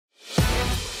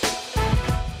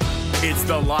It's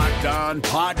the Locked On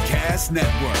Podcast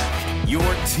Network, your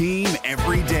team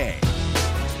every day.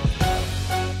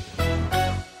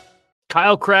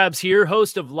 Kyle Krabs here,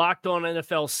 host of Locked On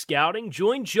NFL Scouting.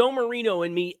 Join Joe Marino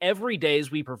and me every day as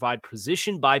we provide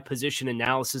position-by-position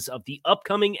analysis of the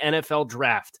upcoming NFL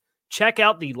Draft. Check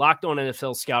out the Locked On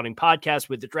NFL Scouting podcast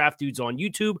with the Draft Dudes on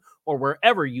YouTube or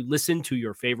wherever you listen to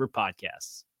your favorite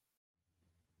podcasts.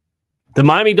 The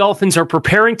Miami Dolphins are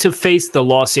preparing to face the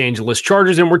Los Angeles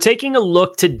Chargers, and we're taking a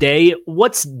look today at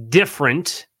what's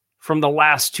different from the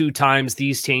last two times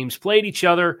these teams played each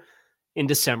other in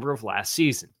December of last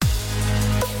season.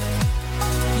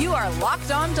 You are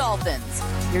Locked On Dolphins,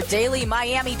 your daily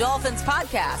Miami Dolphins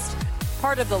podcast,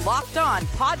 part of the Locked On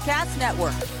Podcast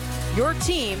Network, your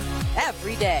team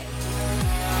every day.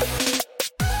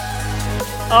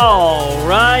 All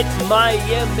right,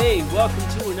 Miami,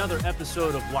 welcome to another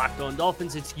episode of Locked On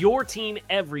Dolphins. It's your team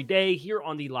every day here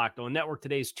on the Locked On Network.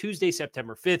 Today is Tuesday,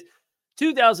 September 5th,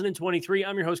 2023.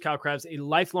 I'm your host, Kyle Krabs, a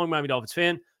lifelong Miami Dolphins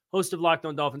fan, host of Locked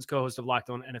On Dolphins, co-host of Locked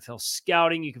On NFL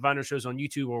Scouting. You can find our shows on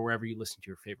YouTube or wherever you listen to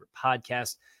your favorite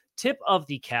podcast. Tip of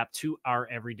the cap to our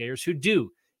everydayers who do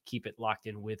keep it locked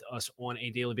in with us on a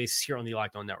daily basis here on the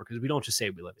Locked On Network, because we don't just say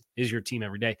we live it. It is your team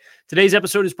every day. Today's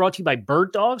episode is brought to you by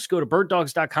Bird Dogs. Go to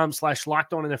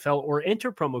birddogs.com/LockedOnNFL or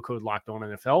enter promo code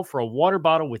LockedOnNFL for a water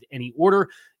bottle with any order.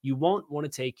 You won't want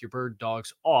to take your Bird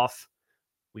Dogs off.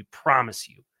 We promise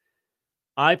you.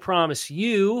 I promise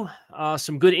you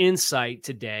some good insight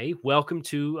today. Welcome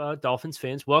to Dolphins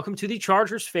fans. Welcome to the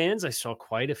Chargers fans. I saw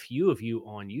quite a few of you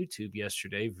on YouTube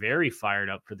yesterday. Very fired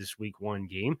up for this week one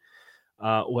game.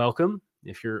 Welcome.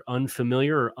 If you're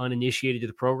unfamiliar or uninitiated to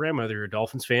the program, whether you're a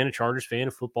Dolphins fan, a Chargers fan,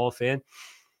 a football fan,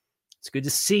 it's good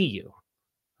to see you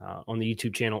on the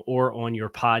YouTube channel or on your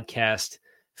podcast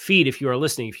feed if you are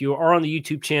listening. If you are on the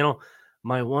YouTube channel,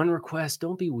 my one request,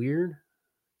 don't be weird.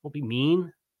 Don't be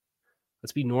mean.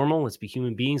 Let's be normal. Let's be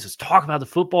human beings. Let's talk about the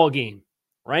football game,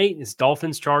 right? It's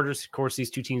Dolphins, Chargers. Of course,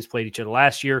 these two teams played each other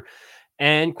last year.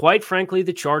 And quite frankly,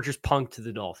 the Chargers punked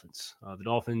the Dolphins. The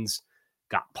Dolphins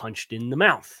got punched in the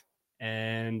mouth.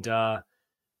 And on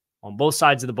both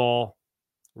sides of the ball,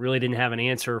 really didn't have an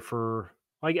answer for,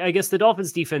 I guess the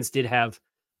Dolphins defense did have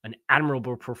an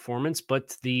admirable performance,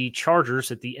 but the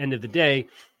Chargers at the end of the day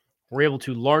were able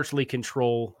to largely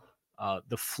control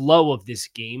the flow of this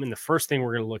game. And the first thing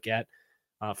we're going to look at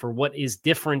for what is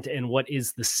different and what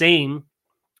is the same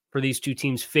for these two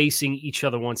teams facing each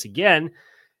other once again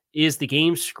is the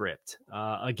game script.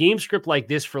 A game script like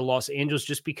this for Los Angeles,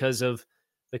 just because of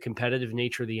the competitive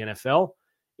nature of the NFL.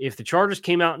 If the Chargers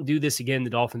came out and do this again, the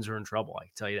Dolphins are in trouble. I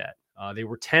can tell you that. They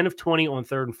were 10 of 20 on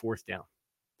third and fourth down.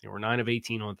 They were 9 of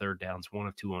 18 on third downs, 1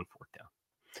 of 2 on fourth down.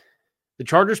 The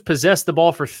Chargers possessed the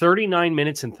ball for 39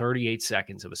 minutes and 38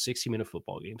 seconds of a 60-minute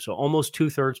football game, so almost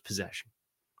two-thirds possession.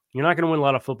 You're not going to win a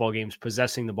lot of football games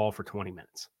possessing the ball for 20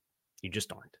 minutes. You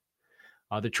just aren't.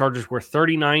 The Chargers were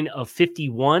 39 of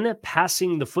 51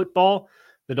 passing the football.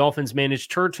 The Dolphins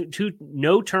managed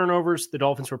no turnovers. The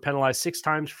Dolphins were penalized 6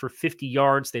 times for 50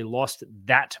 yards. They lost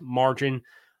that margin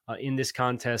in this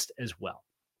contest as well.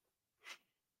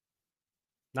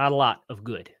 Not a lot of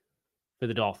good for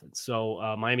the Dolphins.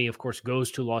 So Miami, of course,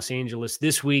 goes to Los Angeles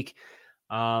this week.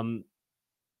 Kind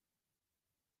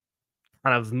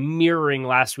of mirroring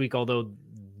last week, although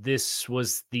this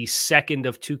was the second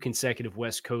of 2 consecutive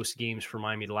West Coast games for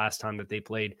Miami. The last time that they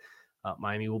played,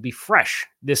 Miami will be fresh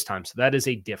this time. So that is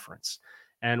a difference.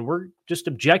 And we're just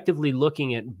objectively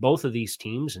looking at both of these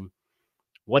teams and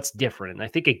what's different. And I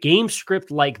think a game script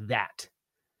like that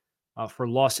for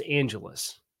Los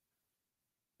Angeles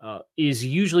is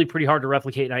usually pretty hard to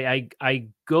replicate. I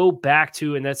go back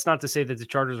to, and that's not to say that the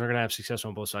Chargers are going to have success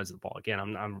on both sides of the ball.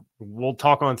 Again, we'll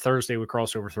talk on Thursday with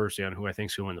Crossover Thursday on who I think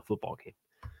is going to win the football game.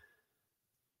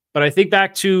 But I think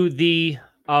back to the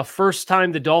first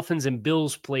time the Dolphins and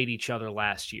Bills played each other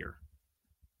last year.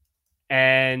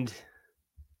 And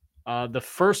the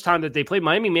first time that they played,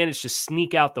 Miami managed to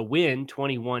sneak out the win,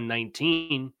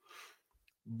 21-19.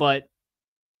 But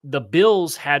the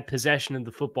Bills had possession of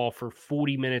the football for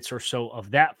 40 minutes or so of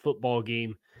that football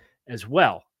game as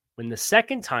well. When the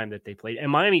second time that they played, and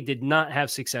Miami did not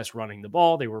have success running the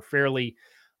ball. They were fairly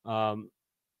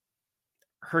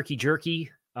herky-jerky,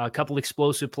 a couple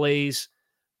explosive plays.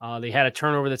 They had a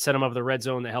turnover that set them up in the red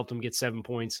zone that helped them get 7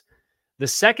 points. The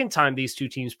second time these two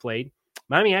teams played,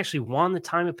 Miami actually won the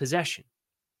time of possession.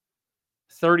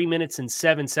 30 minutes and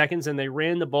 7 seconds, and they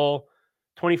ran the ball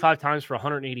 25 times for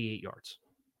 188 yards.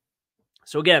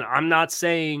 So again, I'm not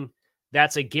saying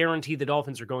that's a guarantee the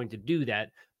Dolphins are going to do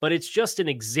that, but it's just an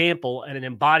example and an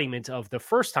embodiment of the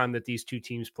first time that these two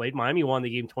teams played. Miami won the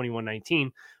game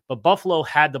 21-19, but Buffalo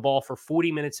had the ball for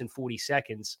 40 minutes and 40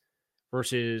 seconds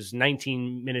versus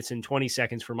 19 minutes and 20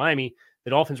 seconds for Miami.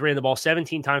 The Dolphins ran the ball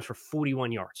 17 times for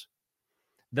 41 yards.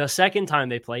 The second time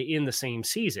they play in the same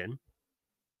season,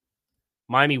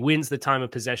 Miami wins the time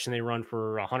of possession. They run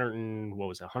for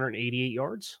 188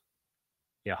 yards?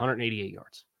 Yeah, 188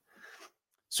 yards.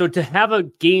 So to have a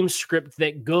game script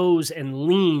that goes and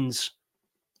leans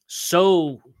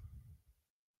so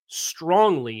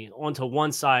strongly onto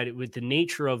one side with the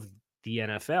nature of the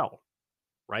NFL,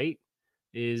 right,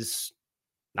 is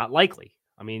not likely.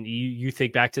 I mean, you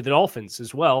think back to the Dolphins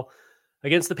as well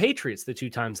against the Patriots the two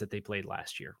times that they played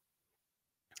last year.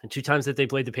 And two times that they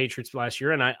played the Patriots last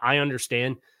year, and I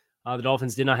understand the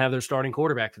Dolphins did not have their starting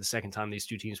quarterback for the second time these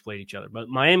two teams played each other. But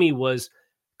Miami was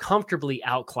comfortably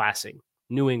outclassing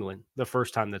New England the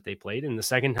first time that they played, and the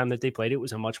second time that they played, it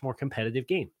was a much more competitive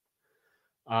game.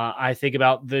 I think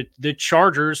about the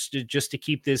Chargers just to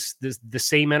keep the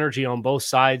same energy on both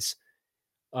sides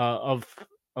of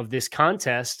this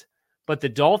contest, but the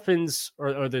Dolphins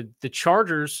or the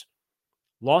Chargers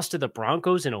lost to the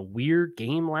Broncos in a weird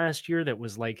game last year that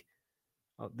was like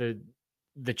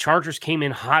the Chargers came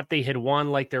in hot. They had won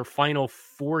like their final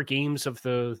 4 games of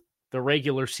the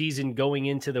regular season going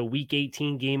into the Week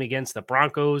 18 game against the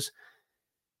Broncos,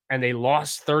 and they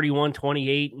lost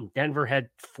 31-28, and Denver had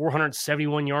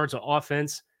 471 yards of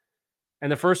offense.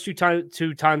 And the first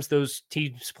two times those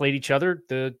teams played each other,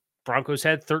 the Broncos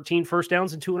had 13 first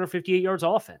downs and 258 yards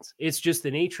of offense. It's just the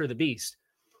nature of the beast.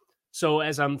 So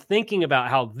as I'm thinking about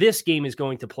how this game is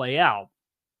going to play out,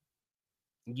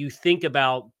 you think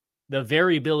about the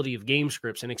variability of game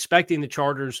scripts and expecting the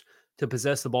Chargers to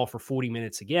possess the ball for 40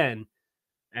 minutes again,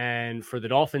 and for the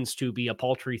Dolphins to be a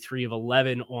paltry 3 of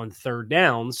 11 on third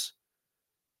downs.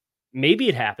 Maybe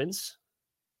it happens.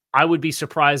 I would be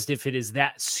surprised if it is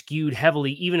that skewed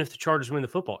heavily, even if the Chargers win the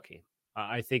football game.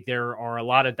 I think there are a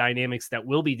lot of dynamics that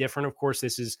will be different. Of course,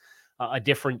 this is a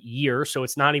different year, so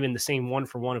it's not even the same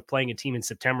 1-for-1 of playing a team in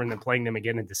September and then playing them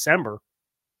again in December.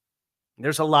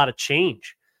 There's a lot of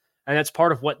change, and that's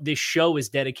part of what this show is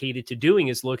dedicated to doing,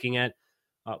 is looking at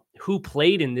who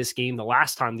played in this game the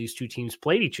last time these two teams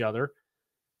played each other,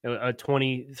 a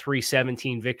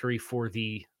 23-17 victory for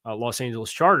the Los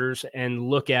Angeles Chargers, and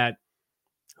look at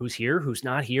who's here, who's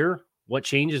not here, what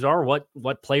changes are,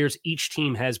 what players each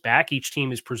team has back. Each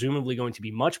team is presumably going to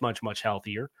be much, much, much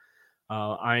healthier.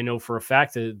 I know for a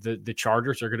fact that the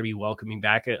Chargers are going to be welcoming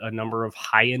back a number of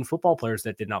high-end football players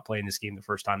that did not play in this game the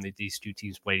first time that these two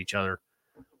teams played each other,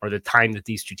 or the time that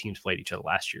these two teams played each other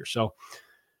last year. So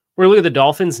we're going to look at the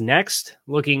Dolphins next,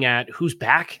 looking at who's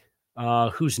back,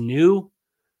 who's new,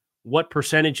 what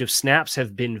percentage of snaps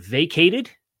have been vacated.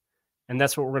 And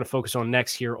that's what we're going to focus on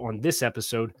next here on this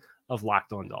episode of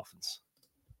Locked On Dolphins.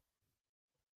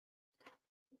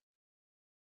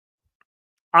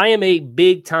 I am a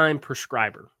big-time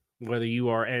prescriber, whether you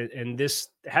are, and this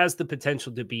has the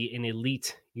potential to be an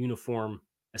elite uniform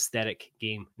aesthetic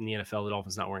game in the NFL. The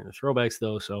Dolphins not wearing the throwbacks,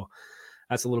 though, so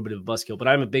that's a little bit of a buzzkill. But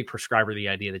I'm a big prescriber of the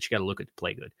idea that you got to look at the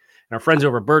play good. And our friends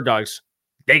over at Bird Dogs,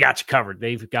 they got you covered.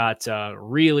 They've got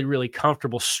really, really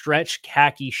comfortable stretch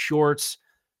khaki shorts,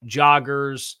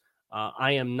 joggers.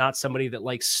 I am not somebody that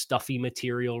likes stuffy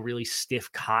material, really stiff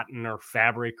cotton or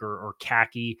fabric or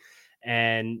khaki.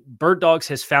 And Bird Dogs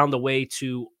has found a way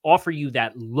to offer you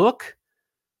that look,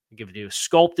 give you a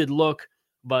sculpted look,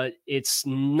 but it's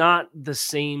not the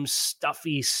same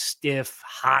stuffy, stiff,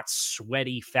 hot,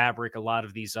 sweaty fabric a lot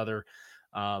of these other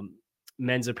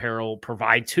men's apparel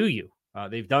provide to you.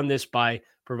 They've done this by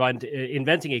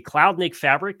inventing a cloud knit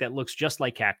fabric that looks just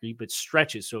like khaki, but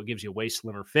stretches, so it gives you a way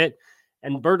slimmer fit.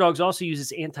 And Bird Dogs also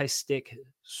uses anti-stick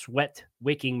sweat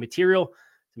wicking material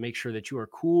to make sure that you are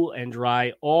cool and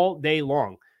dry all day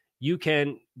long. You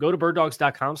can go to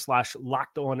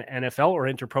birddogs.com/LockedOnNFL or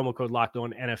enter promo code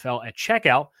LockedOnNFL at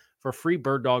checkout for a free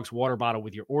Bird Dogs water bottle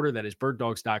with your order. That is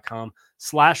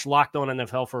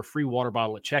birddogs.com/LockedOnNFL for a free water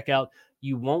bottle at checkout.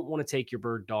 You won't want to take your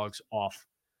Bird Dogs off.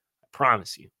 I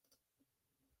promise you.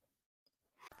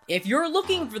 If you're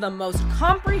looking for the most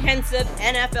comprehensive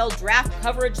NFL draft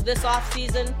coverage this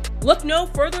offseason, look no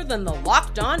further than the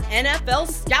Locked On NFL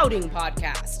Scouting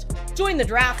Podcast. Join the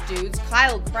draft dudes,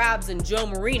 Kyle Krabs and Joe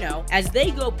Marino, as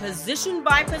they go position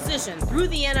by position through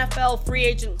the NFL free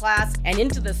agent class and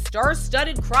into the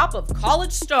star-studded crop of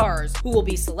college stars who will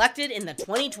be selected in the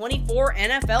 2024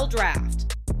 NFL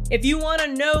Draft. If you want to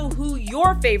know who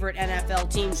your favorite NFL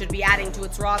team should be adding to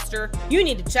its roster, you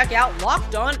need to check out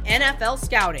Locked On NFL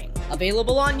Scouting,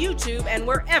 Available on YouTube and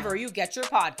wherever you get your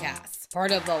podcasts.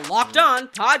 Part of the Locked On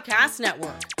Podcast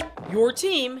Network. Your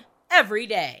team every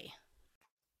day.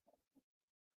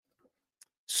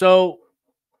 So,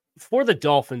 for the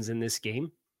Dolphins in this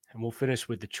game, and we'll finish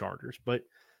with the Chargers, but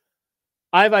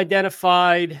I've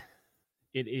identified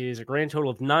it is a grand total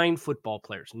of 9 football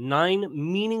players, 9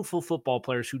 meaningful football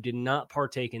players who did not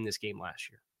partake in this game last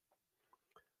year.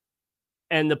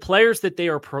 And the players that they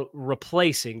are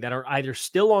replacing that are either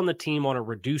still on the team on a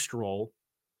reduced role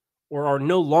or are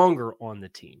no longer on the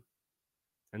team.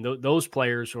 And those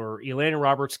players are Elandon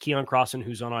Roberts, Keon Crossan,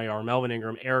 who's on IR, Melvin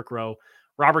Ingram, Eric Rowe,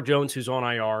 Robert Jones, who's on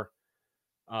IR,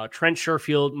 Trent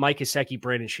Sherfield, Mike Gesicki,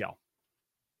 Brandon Shell.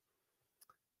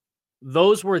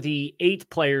 Those were the 8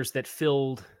 players that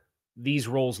filled these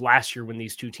roles last year when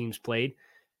these two teams played.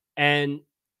 And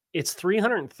it's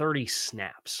 330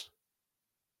 snaps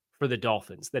for the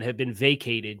Dolphins that have been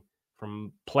vacated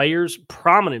from players,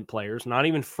 prominent players, not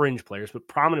even fringe players, but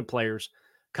prominent players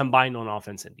combined on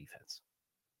offense and defense.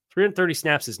 330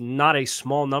 snaps is not a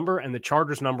small number, and the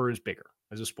Chargers number is bigger,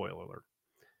 as a spoiler alert.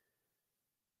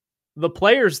 The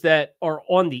players that are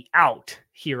on the out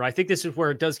here, I think this is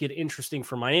where it does get interesting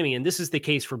for Miami, and this is the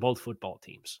case for both football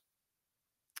teams.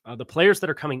 The players that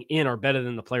are coming in are better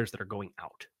than the players that are going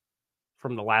out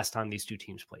from the last time these two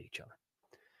teams played each other.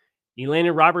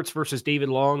 Elandon Roberts versus David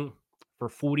Long for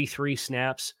 43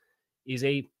 snaps is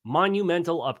a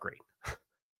monumental upgrade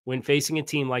when facing a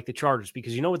team like the Chargers,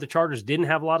 because you know what the Chargers didn't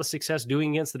have a lot of success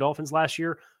doing against the Dolphins last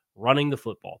year? Running the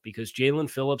football, because Jalen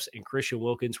Phillips and Christian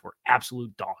Wilkins were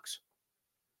absolute dogs.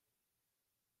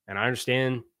 And I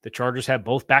understand the Chargers have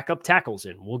both backup tackles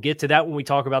in. We'll get to that when we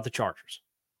talk about the Chargers.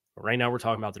 But right now we're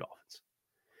talking about the Dolphins.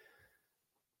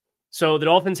 So the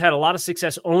Dolphins had a lot of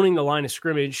success owning the line of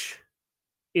scrimmage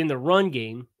in the run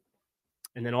game.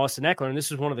 And then Austin Eckler, and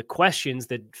this is one of the questions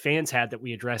that fans had that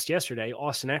we addressed yesterday.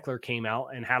 Austin Eckler came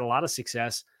out and had a lot of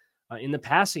success in the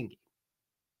passing game.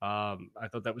 I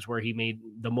thought that was where he made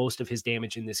the most of his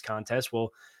damage in this contest.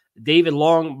 Well, David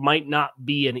Long might not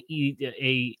be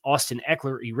a Austin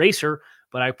Eckler eraser,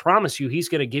 but I promise you he's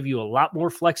going to give you a lot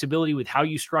more flexibility with how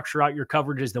you structure out your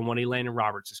coverages than what Elandon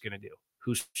Roberts is going to do,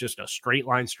 who's just a straight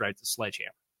line strike to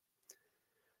sledgehammer.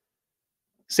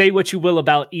 Say what you will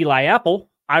about Eli Apple.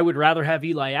 I would rather have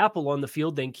Eli Apple on the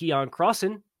field than Keon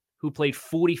Crossan, who played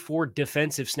 44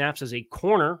 defensive snaps as a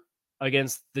corner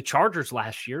against the Chargers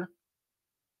last year.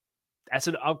 That's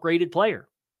an upgraded player.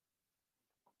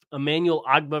 Emmanuel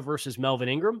Ogbah versus Melvin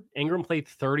Ingram. Ingram played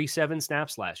 37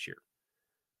 snaps last year.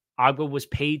 Ogbah was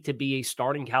paid to be a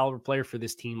starting caliber player for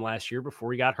this team last year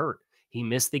before he got hurt. He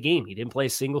missed the game. He didn't play a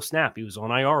single snap. He was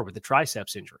on IR with a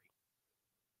triceps injury.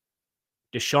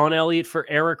 Deshaun Elliott for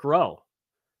Eric Rowe.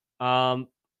 I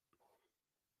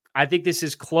think this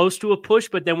is close to a push,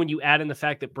 but then when you add in the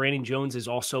fact that Brandon Jones is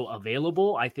also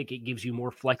available, I think it gives you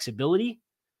more flexibility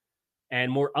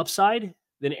and more upside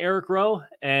than Eric Rowe.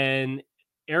 And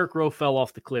Eric Rowe fell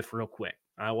off the cliff real quick.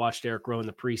 I watched Eric Rowe in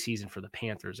the preseason for the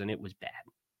Panthers, and it was bad.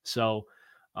 So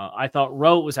I thought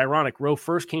Rowe, it was ironic. Rowe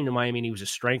first came to Miami, and he was a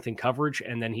strength in coverage,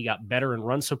 and then he got better in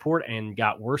run support and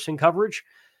got worse in coverage.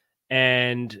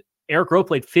 And Eric Rowe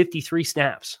played 53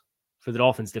 snaps for the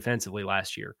Dolphins defensively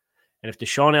last year. And if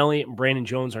Deshaun Elliott and Brandon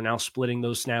Jones are now splitting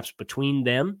those snaps between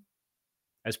them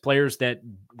as players that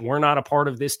were not a part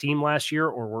of this team last year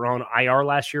or were on IR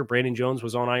last year, Brandon Jones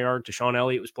was on IR, Deshaun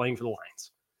Elliott was playing for the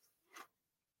Lions.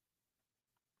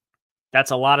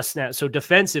 That's a lot of snaps. So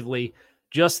defensively,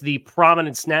 just the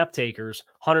prominent snap takers,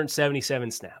 177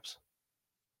 snaps.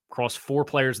 Across 4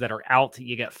 players that are out,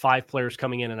 you get 5 players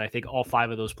coming in, and I think all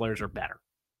 5 of those players are better.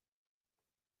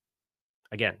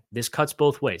 Again, this cuts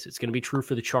both ways. It's going to be true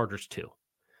for the Chargers too.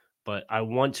 But I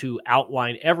want to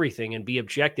outline everything and be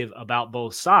objective about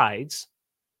both sides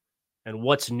and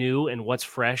what's new and what's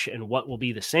fresh and what will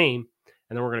be the same.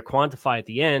 And then we're going to quantify at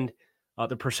the end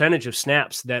the percentage of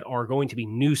snaps that are going to be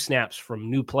new snaps from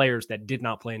new players that did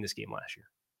not play in this game last year.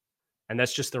 And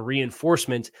that's just the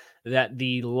reinforcement that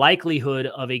the likelihood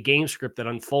of a game script that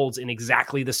unfolds in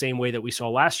exactly the same way that we saw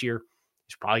last year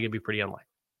is probably going to be pretty unlikely.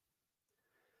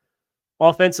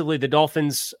 Offensively, the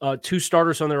Dolphins, 2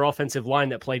 starters on their offensive line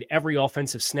that played every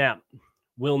offensive snap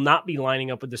will not be lining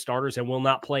up with the starters and will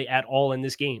not play at all in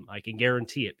this game. I can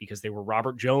guarantee it because they were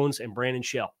Robert Jones and Brandon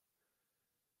Shell.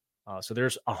 So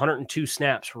there's 102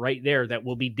 snaps right there that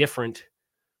will be different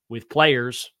with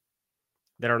players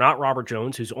that are not Robert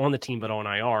Jones, who's on the team but on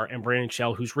IR, and Brandon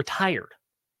Shell, who's retired.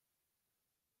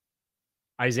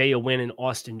 Isaiah Wynn and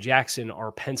Austin Jackson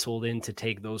are penciled in to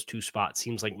take those 2 spots.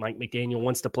 Seems like Mike McDaniel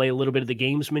wants to play a little bit of the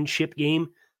gamesmanship game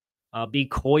be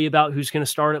coy about who's going to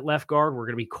start at left guard. We're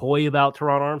going to be coy about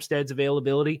Teron Armstead's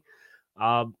availability.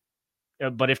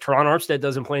 But if Teron Armstead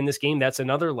doesn't play in this game, that's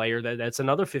another layer. That's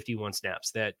another 51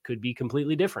 snaps that could be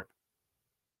completely different.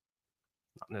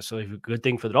 Not necessarily a good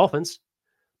thing for the Dolphins,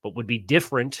 but would be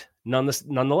different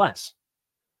nonetheless.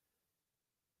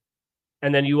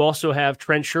 And then you also have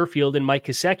Trent Sherfield and Mike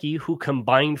Gesicki, who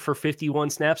combined for 51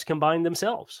 snaps combined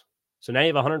themselves. So now you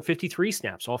have 153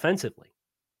 snaps offensively.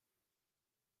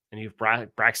 And you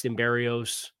have Braxton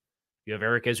Berrios. You have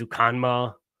Eric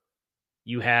Ezukanma.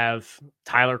 You have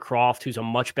Tyler Kroft, who's a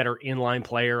much better inline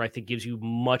player. I think gives you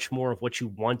much more of what you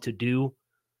want to do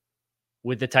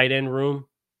with the tight end room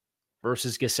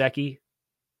versus Gesicki.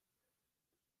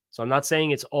 So I'm not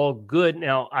saying it's all good.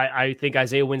 Now, I think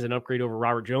Isaiah Wynn's an upgrade over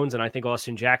Robert Jones, and I think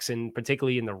Austin Jackson,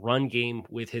 particularly in the run game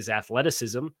with his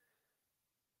athleticism,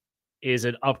 is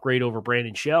an upgrade over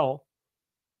Brandon Shell.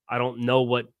 I don't know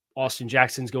what Austin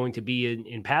Jackson's going to be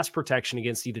in pass protection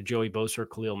against either Joey Bosa or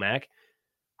Khalil Mack.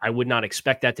 I would not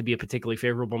expect that to be a particularly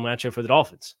favorable matchup for the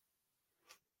Dolphins.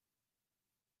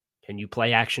 Can you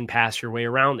play action pass your way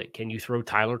around it? Can you throw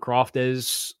Tyler Kroft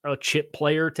as a chip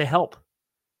player to help?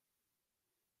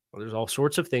 Well, there's all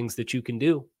sorts of things that you can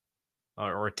do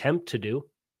or attempt to do,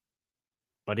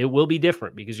 but it will be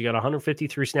different because you got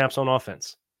 153 snaps on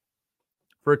offense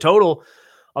for a total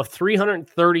of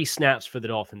 330 snaps for the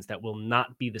Dolphins. That will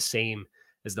not be the same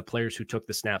as the players who took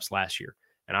the snaps last year.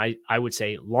 And I would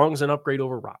say Long's an upgrade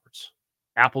over Roberts.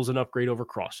 Apple's an upgrade over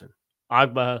Crossan.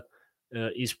 Agba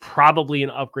is probably an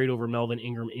upgrade over Melvin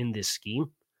Ingram in this scheme.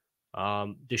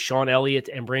 Deshaun Elliott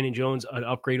and Brandon Jones, an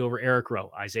upgrade over Eric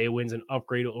Rowe. Isaiah Wynn's an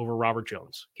upgrade over Robert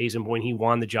Jones. Case in point, he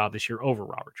won the job this year over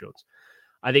Robert Jones.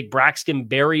 I think Braxton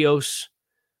Berrios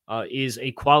is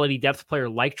a quality depth player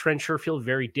like Trent Sherfield,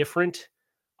 very different.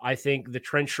 I think the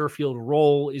Trent Sherfield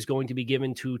role is going to be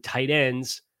given to tight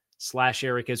ends /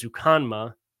 Eric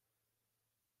Ezukanma.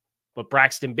 But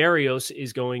Braxton Berrios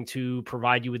is going to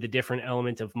provide you with a different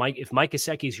element of Mike. If Mike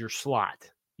Gesicki is your slot,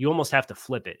 you almost have to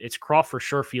flip it. It's Kroft for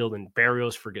Sherfield and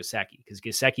Berrios for Gesicki because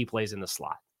Gesicki plays in the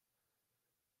slot.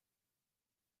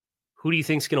 Who do you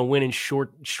think is going to win in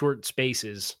short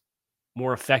spaces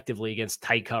more effectively against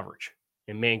tight coverage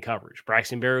and man coverage?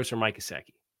 Braxton Berrios or Mike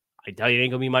Gesicki? I tell you, it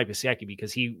ain't going to be Mike Gesicki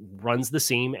because he runs the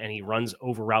seam and he runs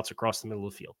over routes across the middle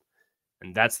of the field.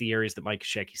 And that's the areas that Mike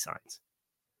Gesicki signs.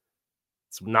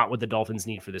 It's not what the Dolphins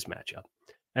need for this matchup.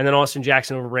 And then Austin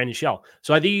Jackson over Brandon Shell.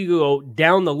 So I think you go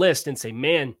down the list and say,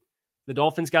 man, the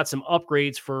Dolphins got some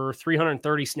upgrades for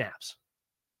 330 snaps.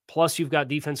 Plus you've got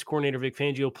defensive coordinator Vic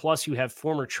Fangio. Plus you have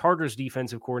former Chargers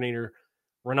defensive coordinator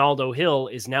Ronaldo Hill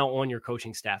is now on your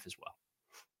coaching staff as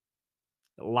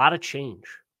well. A lot of change.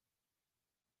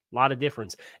 A lot of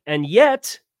difference. And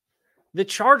yet the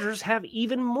Chargers have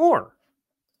even more.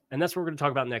 And that's what we're going to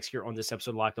talk about next year on this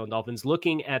episode of Locked On Dolphins,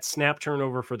 looking at snap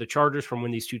turnover for the Chargers from when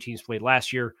these two teams played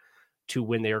last year to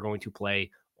when they are going to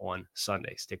play on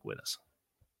Sunday. Stick with us.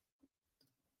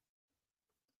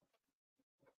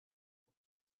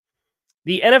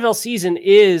 The NFL season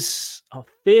is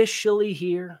officially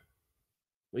here.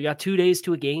 We got 2 days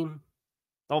to a game.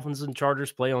 Dolphins and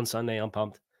Chargers play on Sunday. I'm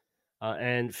pumped.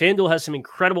 And FanDuel has some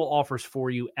incredible offers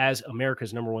for you as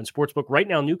America's #1 sportsbook. Right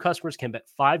now, new customers can bet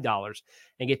 $5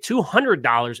 and get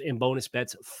 $200 in bonus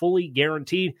bets, fully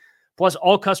guaranteed. Plus,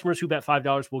 all customers who bet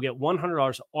 $5 will get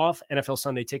 $100 off NFL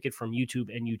Sunday Ticket from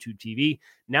YouTube and YouTube TV.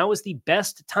 Now is the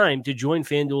best time to join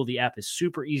FanDuel. The app is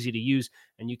super easy to use,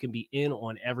 and you can be in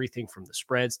on everything from the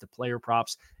spreads to player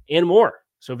props and more.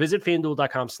 So visit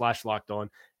FanDuel.com/lockedon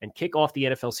and kick off the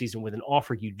NFL season with an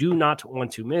offer you do not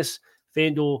want to miss.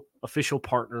 FanDuel, official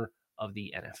partner of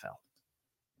the NFL.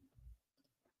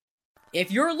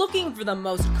 If you're looking for the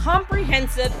most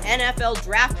comprehensive NFL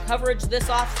draft coverage this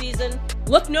offseason,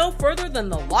 look no further than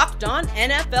the Locked On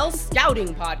NFL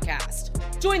Scouting Podcast.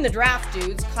 Join the draft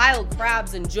dudes, Kyle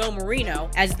Krabs and Joe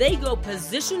Marino, as they go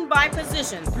position by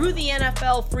position through the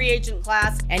NFL free agent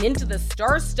class and into the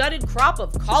star-studded crop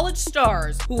of college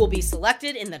stars who will be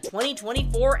selected in the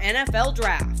 2024 NFL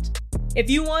Draft. If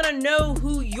you want to know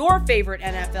who your favorite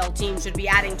NFL team should be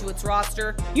adding to its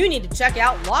roster, you need to check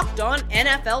out Locked On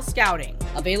NFL Scouting,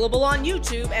 available on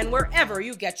YouTube and wherever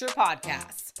you get your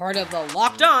podcasts. Part of the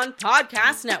Locked On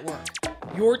Podcast Network,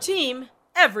 your team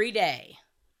every day.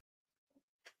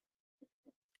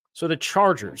 So the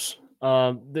Chargers,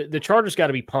 the Chargers got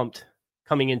to be pumped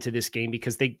coming into this game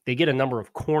because they get a number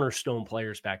of cornerstone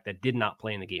players back that did not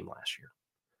play in the game last year.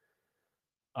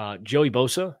 Joey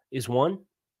Bosa is one.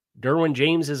 Derwin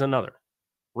James is another.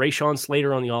 Rashawn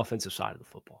Slater on the offensive side of the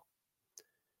football.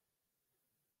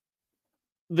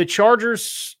 The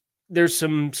Chargers, there's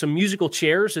some musical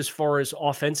chairs as far as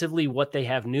offensively what they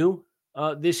have new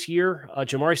this year.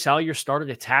 Jamari Salyer started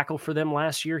a tackle for them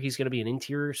last year. He's going to be an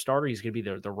interior starter. He's going to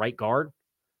be the right guard.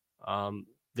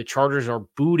 The Chargers are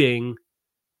booting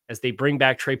as they bring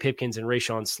back Trey Pipkins and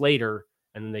Rashawn Slater,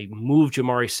 and then they move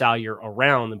Jamari Salyer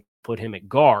around and put him at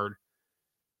guard.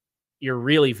 You're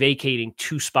really vacating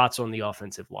 2 spots on the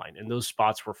offensive line, and those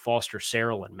spots were Foster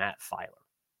Sarrell and Matt Filer.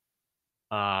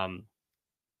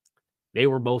 They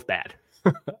were both bad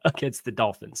against the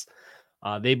Dolphins.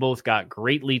 They both got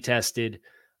greatly tested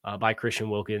by Christian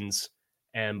Wilkins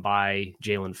and by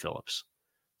Jalen Phillips.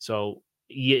 So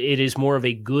it is more of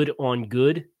a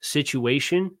good-on-good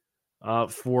situation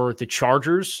for the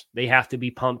Chargers. They have to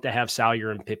be pumped to have Salyer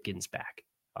and Pipkins back.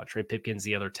 Trey Pipkins,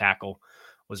 the other tackle,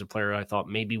 was a player I thought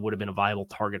maybe would have been a viable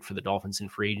target for the Dolphins in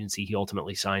free agency. He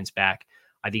ultimately signs back.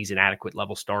 I think he's an adequate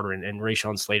level starter, and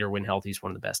Rashawn Slater, when healthy, is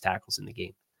one of the best tackles in the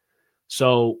game.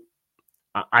 So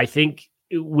I think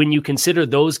when you consider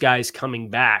those guys coming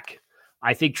back,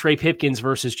 I think Trey Pipkins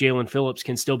versus Jalen Phillips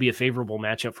can still be a favorable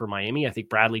matchup for Miami. I think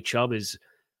Bradley Chubb is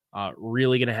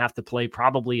really going to have to play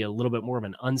probably a little bit more of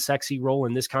an unsexy role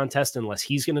in this contest unless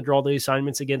he's going to draw the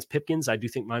assignments against Pipkins. I do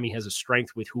think Miami has a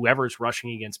strength with whoever's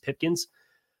rushing against Pipkins.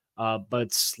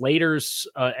 But Slater's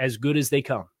as good as they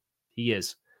come. He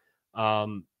is.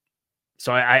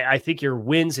 So I think your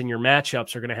wins and your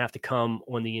matchups are going to have to come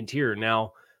on the interior.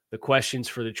 Now, the questions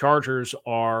for the Chargers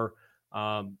are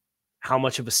how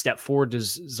much of a step forward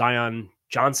does Zion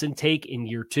Johnson take in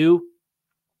year 2?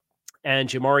 And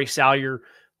Jamari Salyer,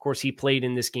 of course, he played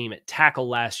in this game at tackle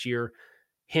last year.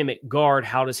 Him at guard,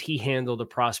 how does he handle the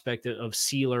prospect of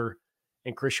Sealer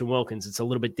and Christian Wilkins? It's a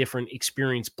little bit different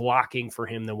experience blocking for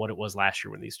him than what it was last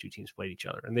year when these two teams played each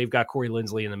other. And they've got Corey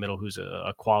Linsley in the middle, who's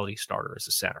a quality starter as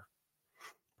a center.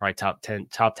 Probably top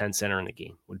 10 center in the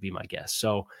game would be my guess.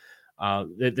 So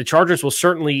the Chargers will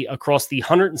certainly, across the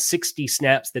 160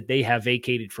 snaps that they have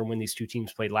vacated from when these two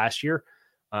teams played last year,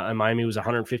 and Miami was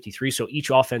 153. So each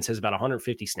offense has about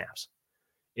 150 snaps.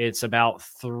 It's about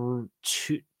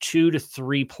 2 to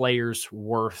 3 players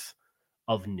worth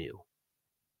of new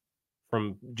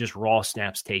from just raw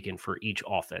snaps taken for each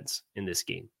offense in this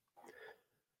game.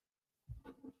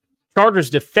 Chargers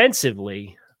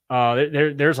defensively,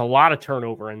 there's a lot of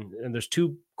turnover, and there's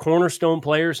 2 cornerstone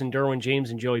players in Derwin James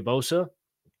and Joey Bosa.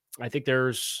 I think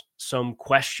there's some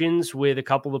questions with a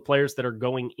couple of the players that are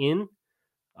going in,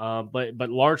 but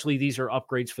largely these are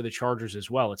upgrades for the Chargers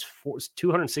as well. It's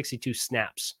 262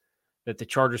 snaps that the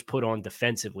Chargers put on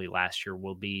defensively last year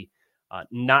will be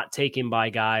not taken by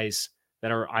guys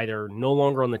that are either no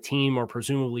longer on the team or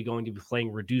presumably going to be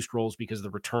playing reduced roles because of the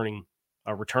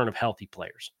return of healthy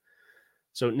players.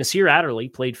 So Nasir Adderley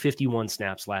played 51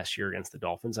 snaps last year against the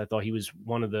Dolphins. I thought he was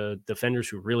one of the defenders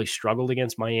who really struggled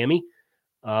against Miami.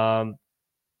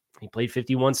 He played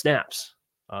 51 snaps.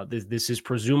 This is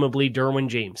presumably Derwin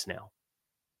James now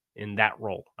in that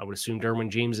role. I would assume Derwin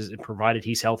James, is provided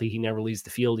he's healthy, he never leaves the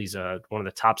field. He's one of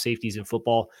the top safeties in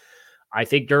football. I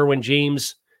think Derwin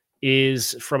James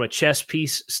is, from a chess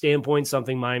piece standpoint,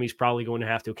 something Miami's probably going to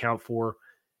have to account for,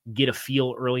 get a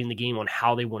feel early in the game on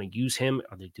how they want to use him.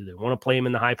 Do they want to play him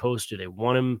in the high post? Do they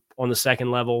want him on the second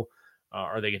level?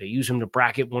 Are they going to use him to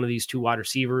bracket one of these 2 wide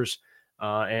receivers?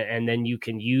 And then you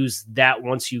can use that.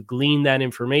 Once you glean that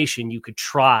information, you could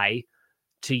try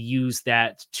to use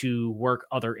that to work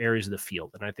other areas of the field.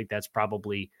 And I think that's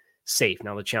probably safe.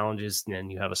 Now, the challenge is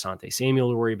then you have Asante Samuel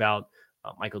to worry about.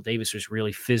 Michael Davis was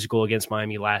really physical against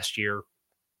Miami last year.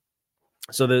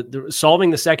 So the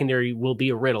solving the secondary will be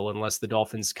a riddle unless the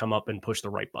Dolphins come up and push the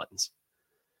right buttons.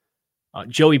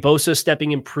 Joey Bosa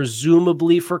stepping in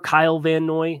presumably for Kyle Van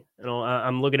Noy.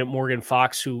 I'm looking at Morgan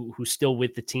Fox, who's still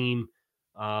with the team.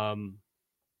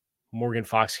 Morgan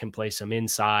Fox can play some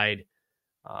inside.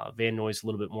 Van Noy's a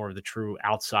little bit more of the true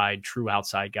outside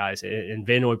guys. And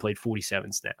Van Noy played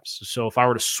 47 snaps. So if I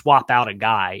were to swap out a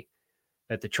guy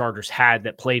that the Chargers had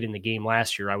that played in the game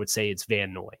last year, I would say it's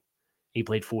Van Noy. He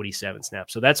played 47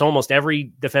 snaps. So that's almost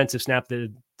every defensive snap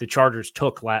that the Chargers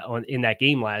took in that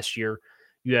game last year.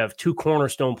 You have 2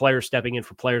 cornerstone players stepping in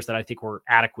for players that I think were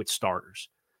adequate starters.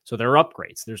 So they're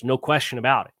upgrades. There's no question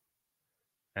about it.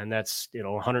 And that's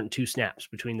 102 snaps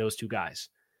between those 2 guys.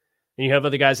 And you have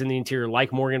other guys in the interior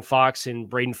like Morgan Fox and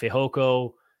Braden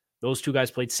Fehoko. Those 2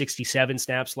 guys played 67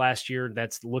 snaps last year.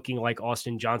 That's looking like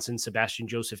Austin Johnson, Sebastian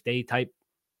Joseph Day type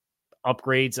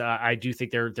upgrades. I do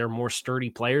think they're more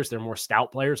sturdy players. They're more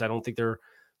stout players. I don't think they're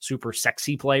super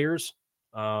sexy players,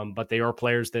 but they are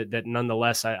players that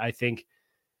nonetheless, I think,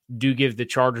 do give the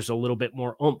Chargers a little bit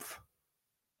more oomph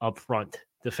up front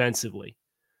defensively.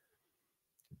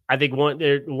 I think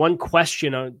one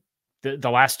question the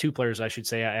last two players, I should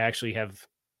say, I actually have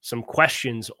some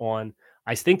questions on.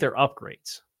 I think they're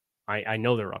upgrades. I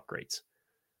know they're upgrades,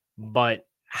 but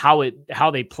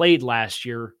how they played last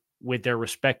year with their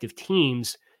respective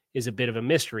teams is a bit of a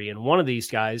mystery. And one of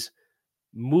these guys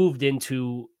moved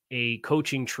into a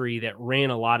coaching tree that ran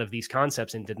a lot of these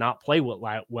concepts and did not play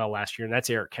well last year, and that's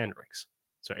Eric Kendricks.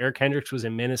 So Eric Kendricks was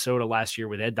in Minnesota last year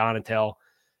with Ed Donatel,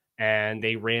 and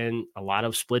they ran a lot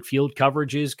of split field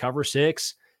coverages, cover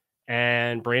six,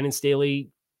 and Brandon Staley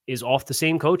is off the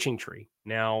same coaching tree.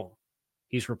 Now,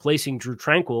 he's replacing Drew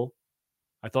Tranquill.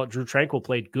 I thought Drew Tranquill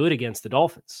played good against the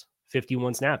Dolphins.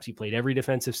 51 snaps. He played every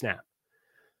defensive snap.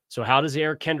 So how does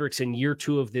Eric Kendricks in year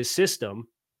two of this system?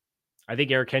 I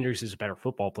think Eric Kendricks is a better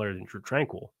football player than Drew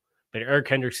Tranquill, but Eric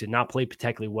Kendricks did not play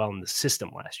particularly well in the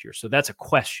system last year. So that's a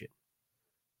question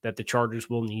that the Chargers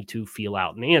will need to feel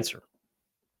out and answer.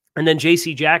 And then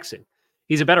J.C. Jackson.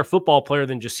 He's a better football player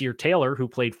than Jasir Taylor, who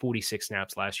played 46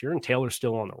 snaps last year, and Taylor's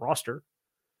still on the roster.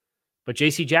 But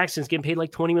J.C. Jackson's getting paid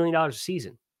like $20 million a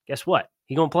season. Guess what?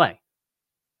 He's going to play.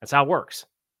 That's how it works.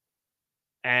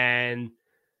 And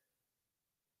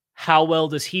how well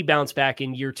does he bounce back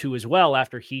in year two as well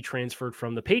after he transferred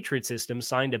from the Patriot system,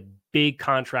 signed a big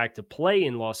contract to play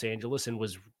in Los Angeles, and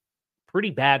was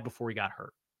pretty bad before he got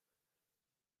hurt?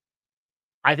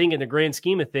 I think in the grand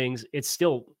scheme of things, it's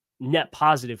still net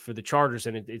positive for the Chargers,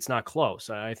 and it's not close.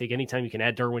 I think anytime you can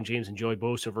add Derwin James and Joey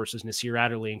Bosa versus Nasir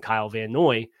Adderley and Kyle Van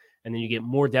Noy, and then you get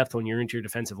more depth on your interior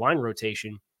defensive line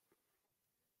rotation,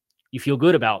 you feel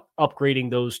good about upgrading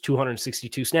those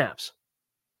 262 snaps.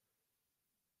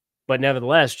 But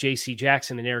nevertheless, J.C.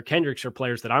 Jackson and Eric Kendricks are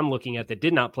players that I'm looking at that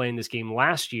did not play in this game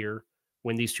last year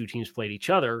when these two teams played each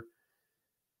other.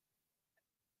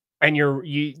 And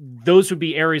those would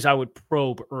be areas I would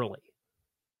probe early.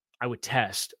 I would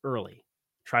test early,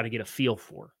 try to get a feel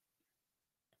for.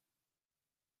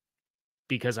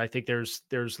 Because I think there's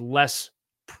less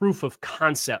proof of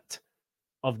concept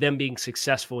of them being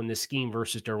successful in this scheme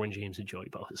versus Derwin James and Joey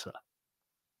Bosa.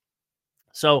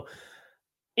 So,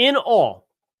 in all,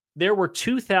 there were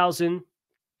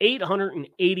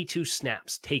 2,882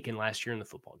 snaps taken last year in the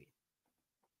football game.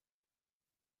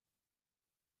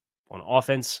 On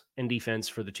offense and defense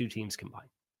for the two teams combined.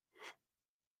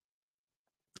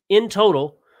 In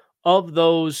total, of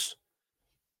those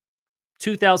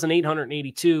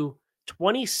 2,882,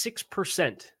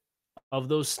 26% of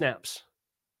those snaps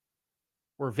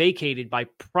were vacated by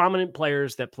prominent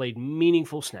players that played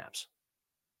meaningful snaps.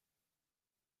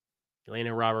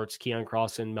 Elena Roberts, Keon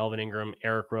Crossan, Melvin Ingram,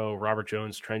 Eric Rowe, Robert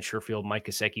Jones, Trent Sherfield, Mike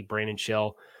Gesicki, Brandon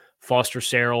Shell, Foster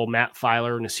Sarrell, Matt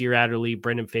Filer, Nasir Adderley,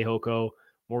 Brendan Fehoko,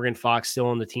 Morgan Fox still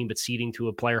on the team, but ceding to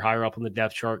a player higher up on the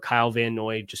depth chart. Kyle Van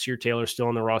Noy, Jasir Taylor still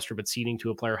on the roster, but ceding to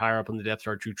a player higher up on the depth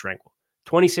chart. Drew Tranquill.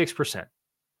 26%.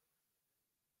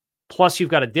 Plus, you've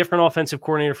got a different offensive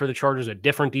coordinator for the Chargers, a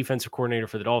different defensive coordinator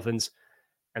for the Dolphins,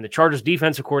 and the Chargers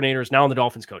defensive coordinator is now on the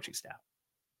Dolphins coaching staff.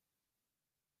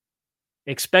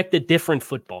 Expect a different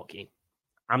football game.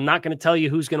 I'm not going to tell you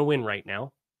who's going to win right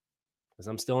now because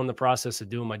I'm still in the process of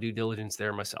doing my due diligence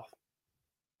there myself.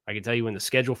 I can tell you when the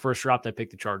schedule first dropped, I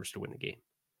picked the Chargers to win the game.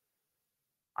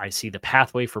 I see the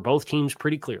pathway for both teams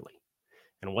pretty clearly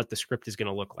and what the script is going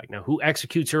to look like. Now, who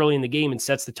executes early in the game and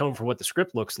sets the tone for what the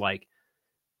script looks like,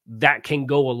 that can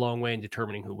go a long way in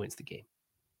determining who wins the game.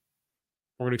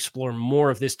 We're going to explore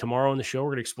more of this tomorrow on the show. We're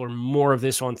going to explore more of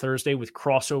this on Thursday with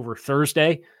Crossover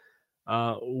Thursday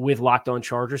with Locked On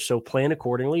Chargers. So plan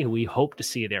accordingly. We hope to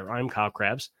see you there. I'm Kyle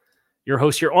Krabs, your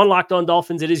host here on Locked On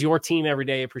Dolphins. It is your team every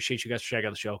day. I appreciate you guys for checking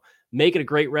out the show. Make it a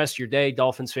great rest of your day,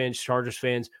 Dolphins fans, Chargers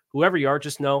fans, whoever you are.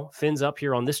 Just know, fins up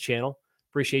here on this channel.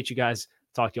 Appreciate you guys.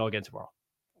 Talk to you all again tomorrow.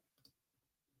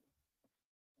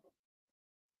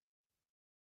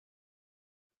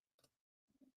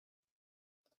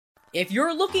 If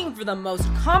you're looking for the most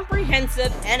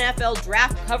comprehensive NFL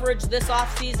draft coverage this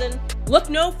offseason, look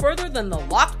no further than the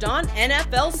Locked On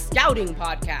NFL Scouting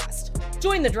Podcast.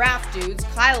 Join the draft dudes,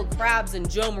 Kyle Krabs and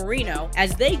Joe Marino,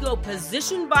 as they go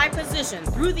position by position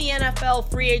through the NFL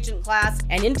free agent class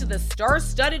and into the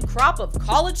star-studded crop of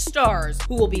college stars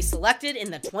who will be selected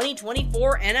in the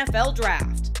 2024 NFL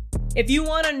Draft. If you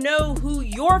want to know who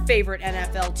your favorite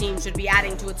NFL team should be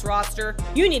adding to its roster,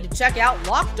 you need to check out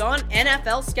Locked On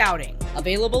NFL Scouting,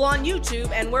 available on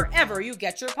YouTube and wherever you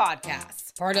get your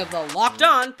podcasts. Part of the Locked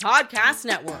On Podcast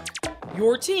Network,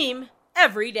 your team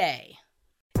every day.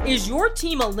 Is your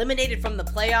team eliminated from the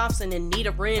playoffs and in need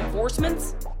of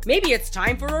reinforcements? Maybe it's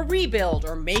time for a rebuild,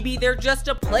 or maybe they're just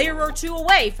a player or two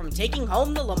away from taking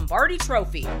home the Lombardi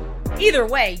Trophy. Either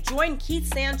way, join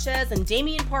Keith Sanchez and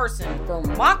Damian Parson for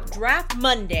Mock Draft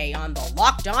Monday on the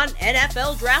Locked On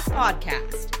NFL Draft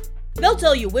Podcast. They'll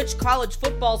tell you which college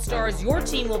football stars your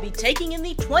team will be taking in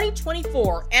the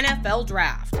 2024 NFL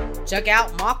Draft. Check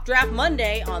out Mock Draft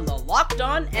Monday on the Locked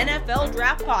On NFL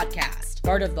Draft Podcast,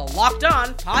 part of the Locked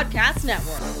On Podcast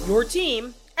Network, your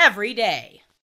team every day.